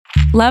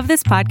Love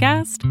this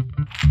podcast?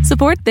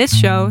 Support this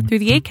show through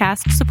the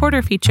Acast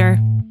supporter feature.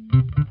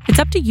 It's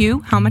up to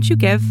you how much you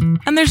give,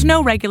 and there's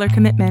no regular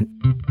commitment.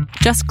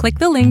 Just click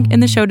the link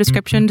in the show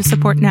description to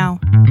support now.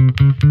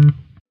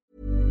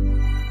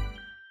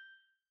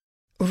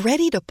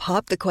 Ready to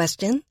pop the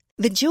question?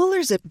 The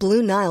jewelers at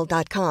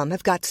BlueNile.com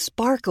have got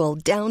sparkle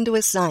down to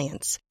a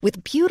science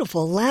with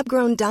beautiful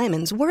lab-grown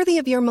diamonds worthy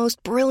of your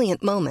most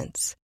brilliant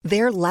moments.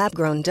 Their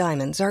lab-grown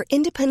diamonds are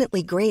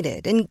independently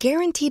graded and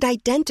guaranteed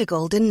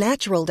identical to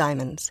natural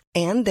diamonds,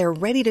 and they're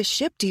ready to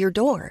ship to your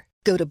door.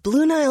 Go to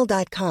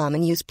BlueNile.com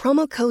and use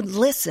promo code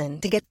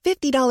LISTEN to get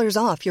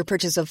 $50 off your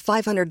purchase of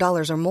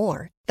 $500 or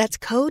more. That's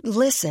code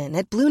LISTEN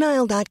at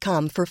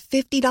BlueNile.com for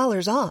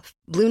 $50 off.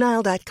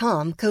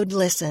 BlueNile.com, code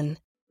LISTEN.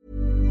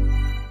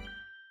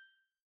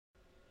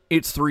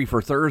 It's 3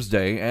 for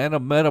Thursday, and a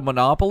meta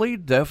monopoly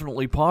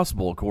definitely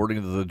possible,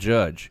 according to the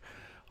judge.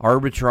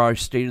 Arbitrage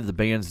State of the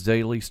Bands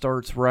Daily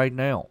starts right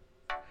now.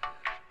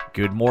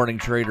 Good morning,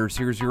 traders.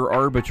 Here's your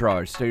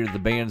Arbitrage State of the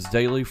Bands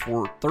Daily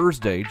for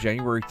Thursday,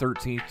 January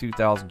 13th,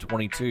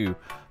 2022.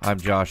 I'm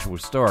Joshua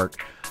Stark.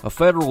 A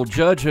federal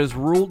judge has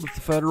ruled that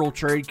the Federal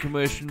Trade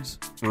Commission's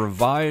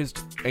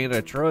revised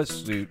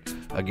antitrust suit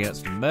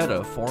against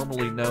Meta,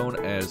 formerly known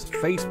as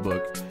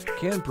Facebook,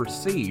 can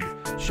proceed,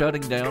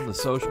 shutting down the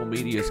social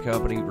media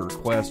company's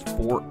request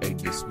for a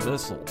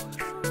dismissal.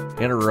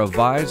 In a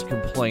revised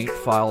complaint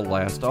filed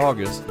last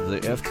August,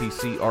 the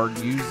FTC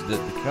argues that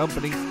the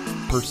company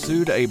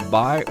pursued a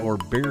buy or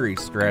bury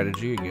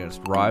strategy against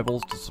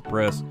rivals to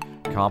suppress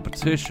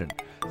competition.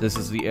 This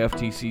is the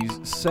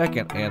FTC's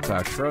second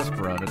antitrust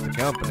run at the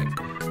company.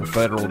 A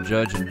federal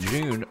judge in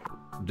June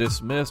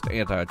dismissed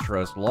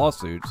antitrust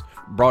lawsuits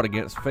brought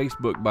against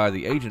Facebook by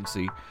the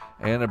agency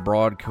and a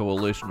broad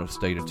coalition of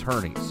state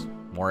attorneys.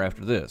 More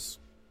after this.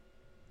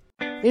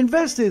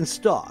 Invest in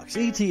stocks,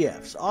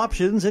 ETFs,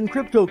 options, and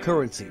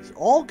cryptocurrencies,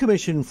 all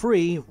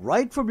commission-free,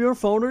 right from your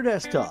phone or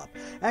desktop.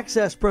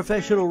 Access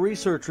professional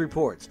research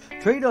reports,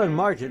 trade on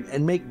margin,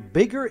 and make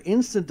bigger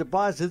instant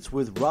deposits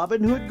with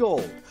Robinhood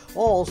Gold,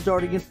 all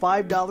starting at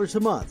 $5 a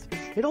month.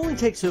 It only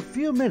takes a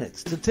few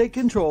minutes to take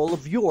control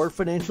of your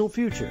financial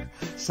future.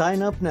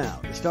 Sign up now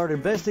to start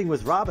investing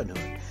with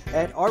Robinhood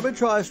at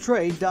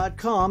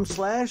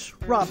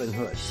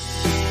arbitragetrade.com/Robinhood.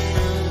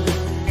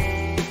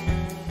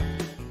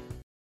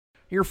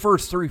 Your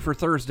first 3 for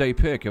Thursday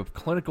pick of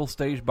clinical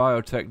stage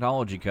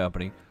biotechnology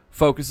company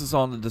focuses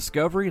on the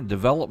discovery and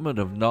development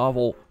of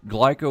novel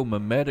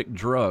glycomimetic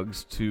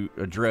drugs to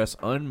address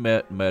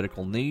unmet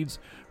medical needs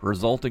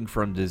resulting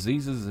from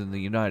diseases in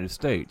the United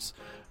States.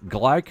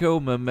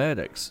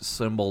 Glycomimetics,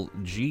 symbol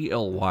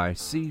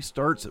GLYC,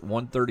 starts at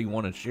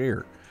 $131 a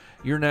share.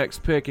 Your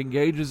next pick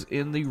engages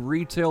in the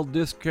retail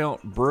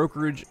discount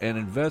brokerage and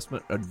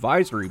investment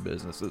advisory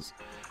businesses.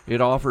 It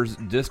offers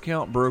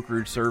discount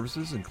brokerage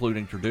services,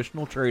 including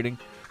traditional trading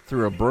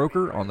through a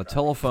broker on the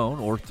telephone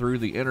or through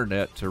the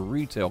internet to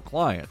retail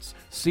clients.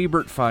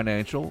 Siebert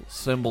Financial,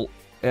 symbol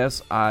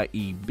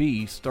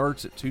SIEB,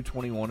 starts at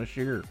 $221 a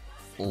share.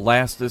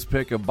 Last, this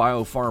pick, a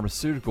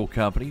biopharmaceutical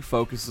company,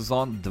 focuses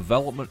on the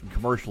development and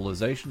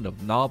commercialization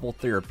of novel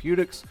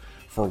therapeutics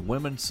for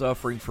women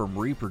suffering from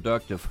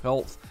reproductive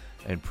health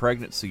and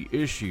pregnancy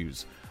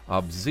issues.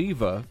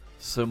 Obziva,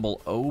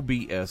 symbol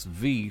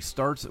OBSV,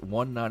 starts at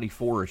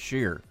 $194 a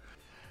share.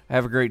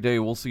 Have a great day.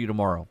 We'll see you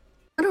tomorrow.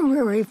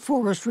 Honorary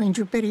Forest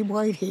Ranger Betty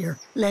White here,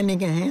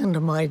 lending a hand to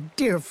my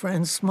dear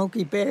friend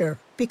Smokey Bear.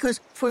 Because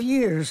for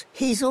years,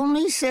 he's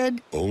only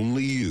said,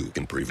 only you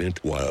can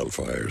prevent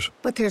wildfires.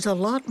 But there's a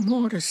lot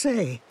more to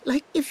say.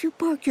 Like if you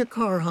park your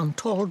car on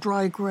tall,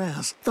 dry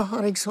grass, the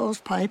hot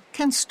exhaust pipe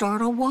can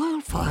start a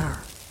wildfire.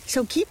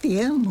 So keep the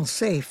animals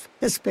safe,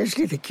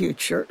 especially the cute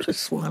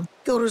shirtless one.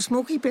 Go to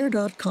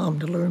SmokeyBear.com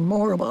to learn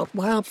more about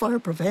wildfire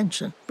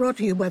prevention. Brought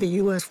to you by the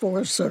U.S.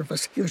 Forest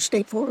Service, your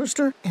state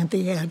forester, and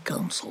the Ad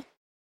Council.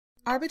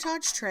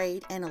 Arbitrage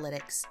Trade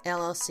Analytics,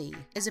 LLC,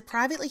 is a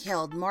privately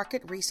held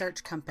market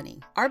research company.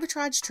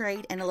 Arbitrage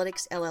Trade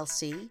Analytics,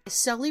 LLC, is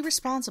solely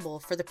responsible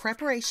for the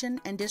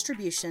preparation and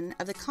distribution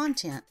of the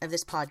content of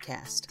this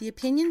podcast. The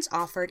opinions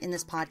offered in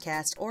this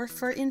podcast are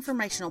for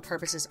informational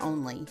purposes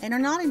only and are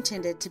not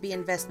intended to be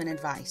investment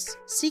advice.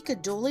 Seek a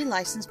duly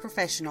licensed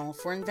professional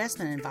for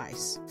investment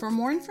advice. For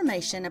more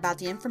information about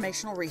the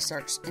informational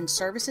research and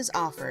services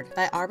offered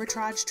by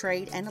Arbitrage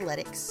Trade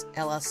Analytics,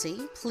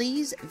 LLC,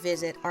 please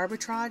visit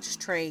arbitragetrade.com.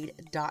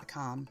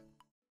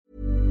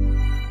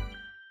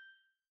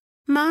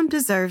 Mom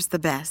deserves the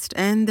best,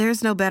 and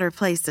there's no better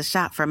place to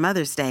shop for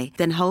Mother's Day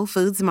than Whole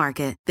Foods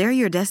Market. They're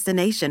your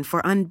destination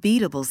for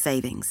unbeatable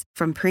savings,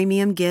 from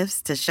premium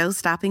gifts to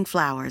show-stopping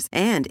flowers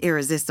and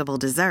irresistible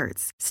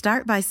desserts.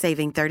 Start by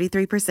saving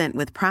 33%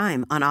 with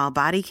Prime on all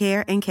body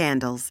care and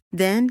candles.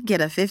 Then get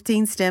a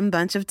 15-stem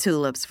bunch of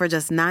tulips for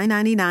just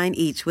 $9.99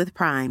 each with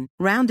Prime.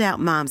 Round out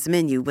Mom's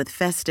menu with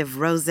festive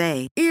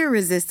rosé,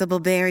 irresistible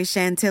berry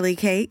chantilly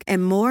cake,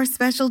 and more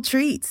special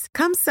treats.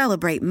 Come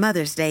celebrate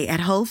Mother's Day at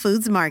Whole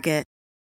Foods Market.